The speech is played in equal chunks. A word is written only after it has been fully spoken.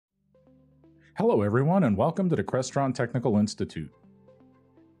Hello everyone and welcome to the Crestron Technical Institute.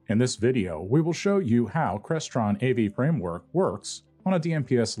 In this video, we will show you how Crestron AV Framework works on a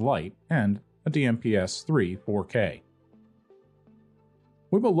DMPS Lite and a DMPS 3 4K.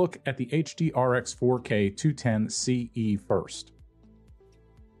 We will look at the HDRX 4K 210CE first.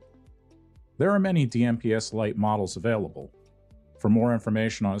 There are many DMPS Lite models available. For more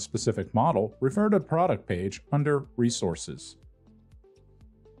information on a specific model, refer to the product page under Resources.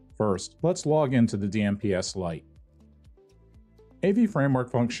 First, let's log into the DMPS Lite. AV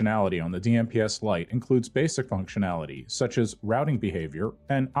Framework functionality on the DMPS Lite includes basic functionality such as routing behavior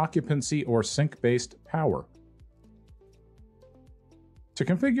and occupancy or sync-based power. To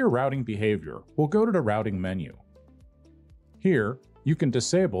configure routing behavior, we'll go to the Routing menu. Here, you can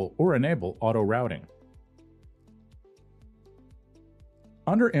disable or enable auto-routing.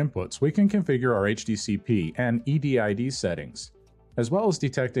 Under Inputs, we can configure our HDCP and EDID settings, as well as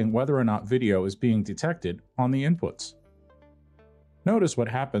detecting whether or not video is being detected on the inputs. Notice what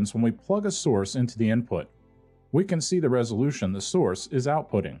happens when we plug a source into the input. We can see the resolution the source is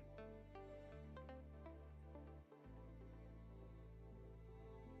outputting.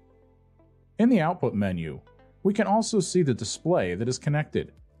 In the Output menu, we can also see the display that is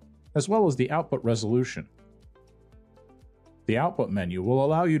connected, as well as the output resolution. The Output menu will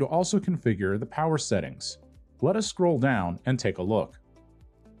allow you to also configure the power settings. Let us scroll down and take a look.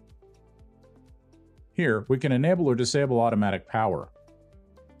 Here, we can enable or disable automatic power.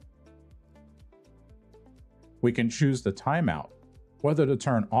 We can choose the timeout, whether to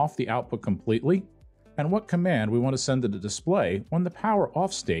turn off the output completely, and what command we want to send to the display when the power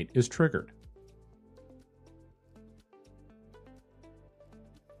off state is triggered.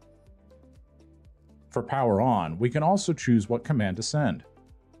 For power on, we can also choose what command to send.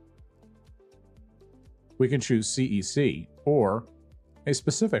 We can choose CEC or a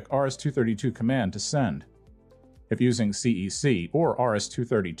specific RS-232 command to send. If using CEC or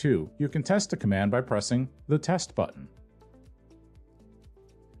RS-232, you can test the command by pressing the Test button.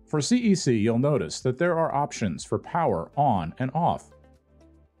 For CEC, you'll notice that there are options for power on and off.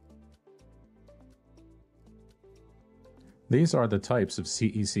 These are the types of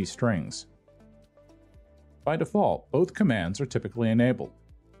CEC strings. By default, both commands are typically enabled.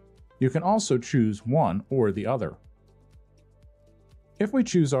 You can also choose one or the other. If we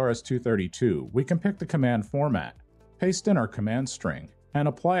choose RS-232, we can pick the command format, paste in our command string, and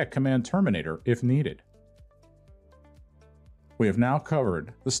apply a command terminator if needed. We have now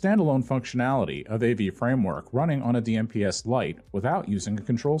covered the standalone functionality of AV Framework running on a DMPS Lite without using a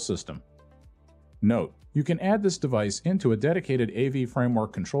control system. Note, you can add this device into a dedicated AV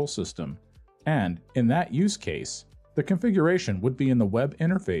Framework control system, and in that use case, the configuration would be in the web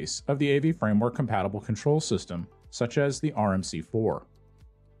interface of the AV Framework compatible control system, such as the RMC4.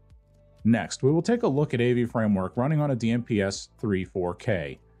 Next, we will take a look at AV Framework running on a DMPS 3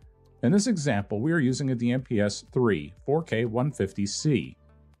 4K. In this example, we are using a DMPS 3 4K 150C.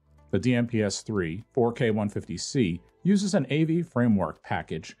 The DMPS 3 4K 150C uses an AV Framework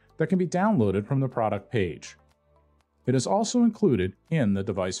package that can be downloaded from the product page. It is also included in the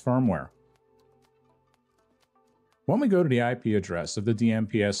device firmware. When we go to the IP address of the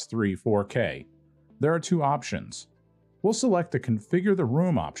DMPS 3 4K, there are two options. We'll select the Configure the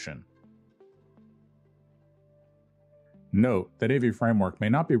Room option. Note that AV Framework may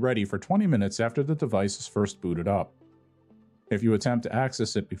not be ready for 20 minutes after the device is first booted up. If you attempt to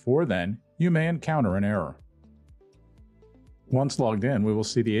access it before then, you may encounter an error. Once logged in, we will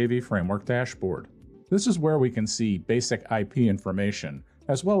see the AV Framework dashboard. This is where we can see basic IP information,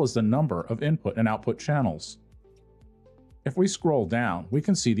 as well as the number of input and output channels. If we scroll down, we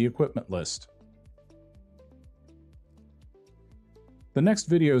can see the equipment list. The next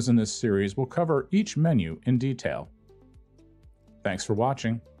videos in this series will cover each menu in detail. Thanks for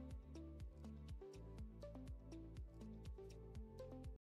watching.